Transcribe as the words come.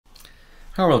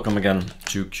Hi, welcome again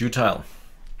to qtile.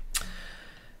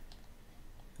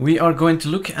 We are going to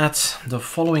look at the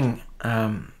following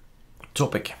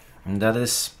topic, and that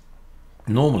is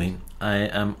normally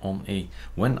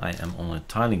when I am on a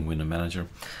tiling window manager,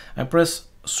 I press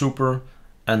super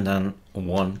and then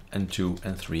 1 and 2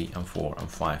 and 3 and 4 and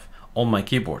 5 on my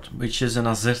keyboard, which is an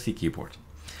azerty keyboard.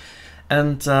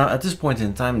 And at this point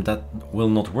in time that will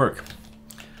not work.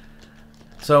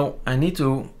 So I need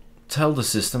to tell the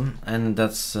system, and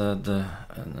that's the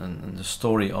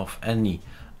story of any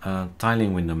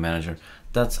tiling window manager,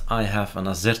 that I have an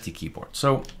azerty keyboard.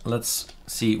 So let's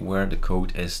see where the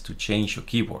code is to change your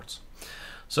keyboards.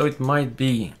 So it might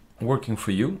be working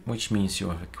for you, which means you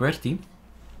have a qwerty,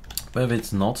 but if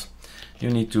it's not, you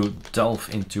need to delve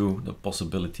into the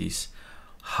possibilities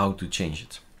how to change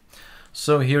it.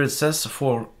 So here it says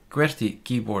for qwerty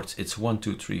keyboards it's 1,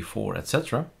 2, 3, 4,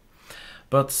 etc.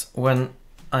 But when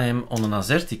I am on an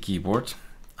azerty keyboard,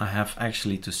 I have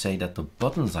actually to say that the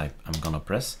buttons I'm gonna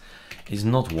press is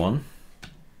not 1.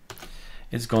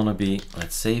 It's gonna be,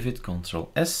 let's save it, Ctrl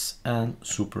S and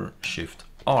Super Shift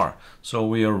R. So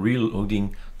we are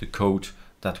reloading the code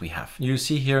that we have. You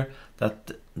see here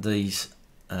that these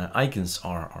icons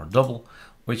are double,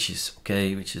 which is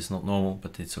okay, which is not normal,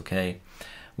 but it's okay.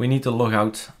 We need to log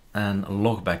out and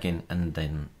log back in, and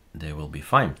then they will be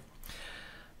fine.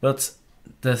 But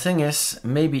the thing is,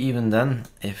 maybe even then,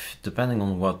 if depending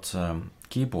on what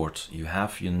keyboard you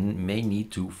have, you may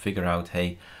need to figure out,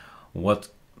 hey, what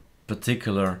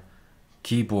particular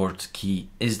keyboard key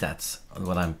is that?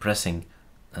 What I'm pressing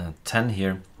 10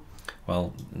 here.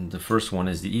 Well, the first one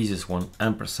is the easiest one.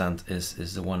 Ampersand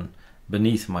is the one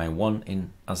beneath my 1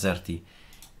 in azerty.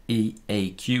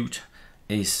 EAQ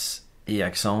is E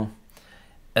accent,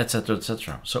 etc,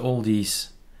 etc. So all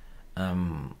these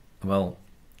well,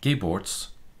 keyboards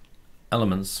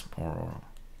elements or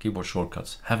keyboard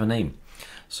shortcuts have a name.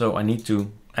 So I need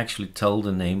to actually tell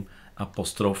the name,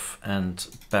 apostrophe and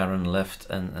parent left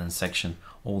and section,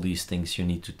 all these things you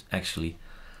need to actually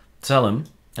tell them,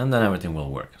 and then everything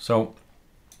will work. So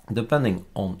depending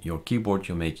on your keyboard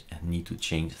you may need to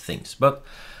change things, but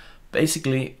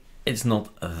basically it's not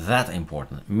that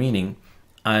important, meaning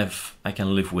I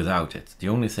can live without it. The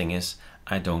only thing is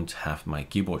I don't have my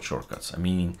keyboard shortcuts,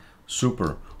 meaning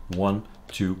super 1,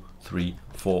 2, 3,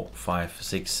 4, 5,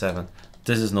 6, 7.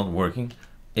 This is not working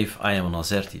if I am on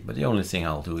azerty, but the only thing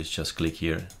I'll do is just click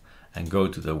here and go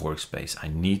to the workspace I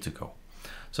need to go.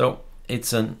 So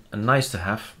it's a nice to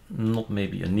have, not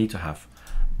maybe a need to have,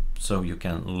 so you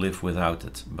can live without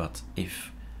it. But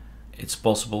if it's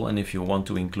possible, and if you want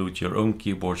to include your own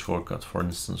keyboard shortcut, for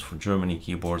instance for Germany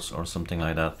keyboards or something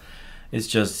like that, it's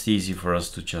just easy for us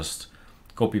to just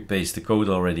copy paste the code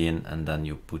already in, and then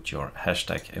you put your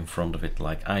hashtag in front of it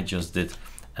like I just did,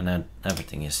 and then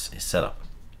everything is set up.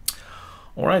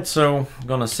 Alright, so I'm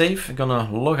gonna save, I'm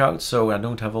gonna log out so I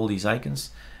don't have all these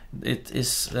icons. It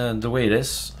is the way it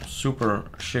is. Super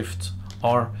Shift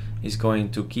R is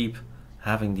going to keep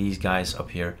having these guys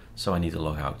up here, so I need to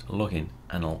log out, log in,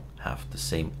 and I'll have the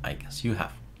same icons you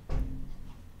have.